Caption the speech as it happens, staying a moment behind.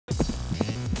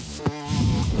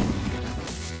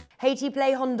Haiti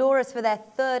play Honduras for their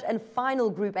third and final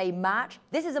Group A match.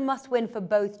 This is a must-win for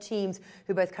both teams,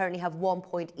 who both currently have 1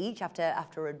 point each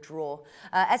after a draw.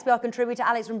 SBR contributor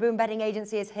Alex from Boom Betting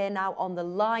Agency is here now on the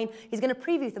line. He's going to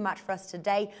preview the match for us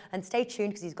today, and stay tuned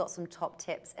because he's got some top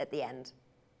tips at the end.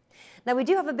 Now, we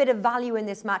do have a bit of value in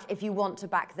this match if you want to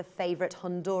back the favourite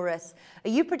Honduras.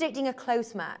 Are you predicting a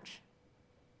close match?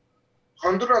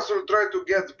 Honduras will try to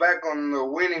get back on the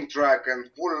winning track and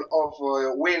pull off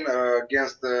a win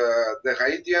against the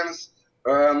Haitians.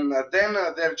 Then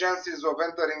their chances of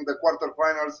entering the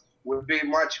quarterfinals will be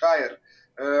much higher.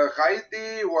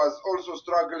 Haiti was also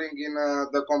struggling in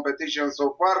the competition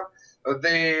so far.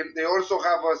 They also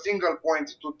have a single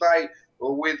point to tie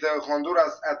with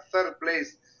Honduras at third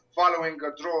place following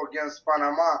a draw against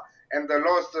Panama and the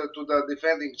loss to the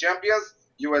defending champions,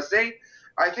 USA.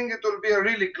 I think it will be a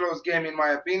really close game in my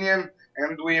opinion,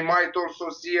 and we might also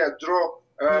see a draw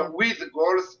with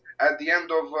goals at the end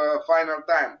of final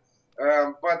time.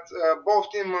 But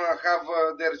both teams have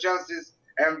their chances,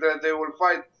 and they will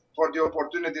fight for the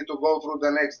opportunity to go through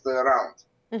the next round.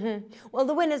 Well,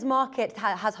 the winners market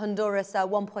has Honduras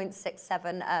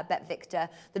 1.67 Bet Victor,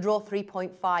 the draw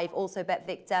 3.5 also Bet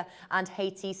Victor, and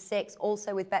Haiti 6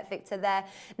 also with Bet Victor there.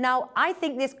 Now, I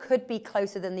think this could be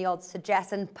closer than the odds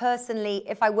suggest, and personally,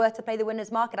 if I were to play the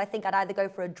winners market, I think I'd either go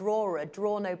for a draw or a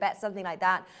draw no bet, something like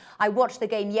that. I watched the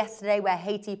game yesterday where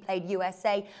Haiti played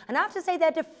USA, and I have to say their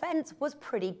defense was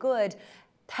pretty good,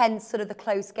 hence sort of the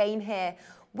close game here.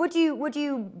 Would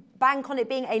you bank on it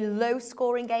being a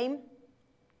low-scoring game?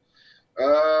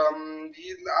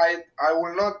 I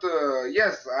will not.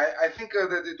 Yes, I think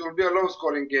that it will be a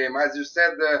low-scoring game. As you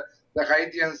said, the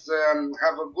Haitians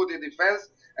have a good defense,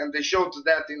 and they showed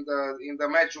that in the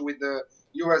match with the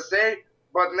USA.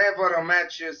 But never a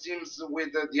match seems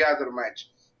with the other match.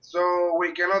 So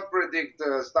we cannot predict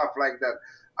stuff like that.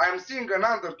 I'm seeing an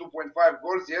under 2.5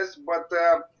 goals, yes, but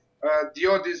the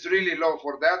odd is really low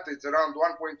for that. It's around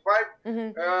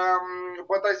 1.5.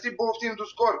 But I see both teams to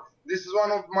score. This is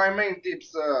one of my main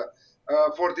tips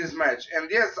for this match.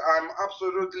 And yes, I'm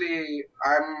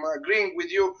agreeing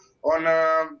with you on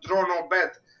draw no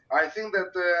bet. I think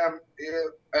that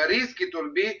a risk it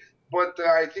will be, but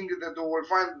I think that we will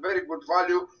find very good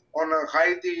value on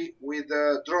Haiti with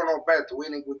draw no bet,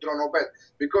 winning with draw no bet,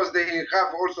 because they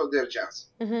have also their chance.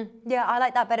 Yeah, I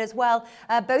like that bet as well.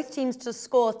 Both teams to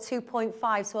score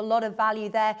 2.5, so a lot of value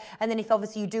there. And then if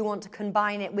obviously you do want to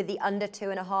combine it with the under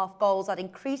 2.5 goals, that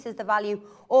increases the value.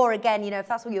 Or again, if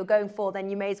that's what you're going for, then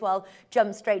you may as well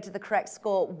jump straight to the correct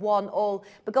score, 1-1.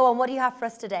 But go on, what do you have for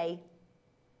us today?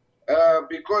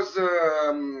 Because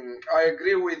I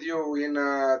agree with you in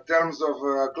terms of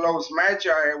close match,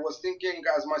 I was thinking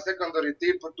as my secondary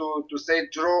tip to say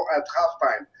draw at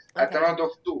halftime at an odd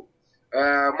of 2.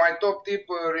 My top tip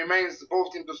remains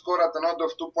both teams to score at an odd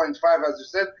of 2.5, as you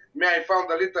said. I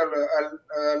found a little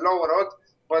lower odd,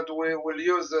 but we will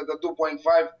use the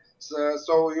 2.5.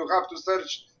 So you have to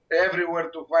search everywhere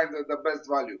to find the best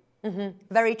value.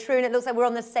 Very true, and it looks like we're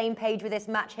on the same page with this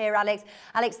match here, Alex.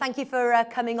 Alex, thank you for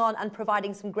coming on and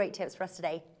providing some great tips for us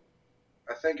today.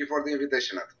 Thank you for the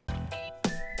invitation.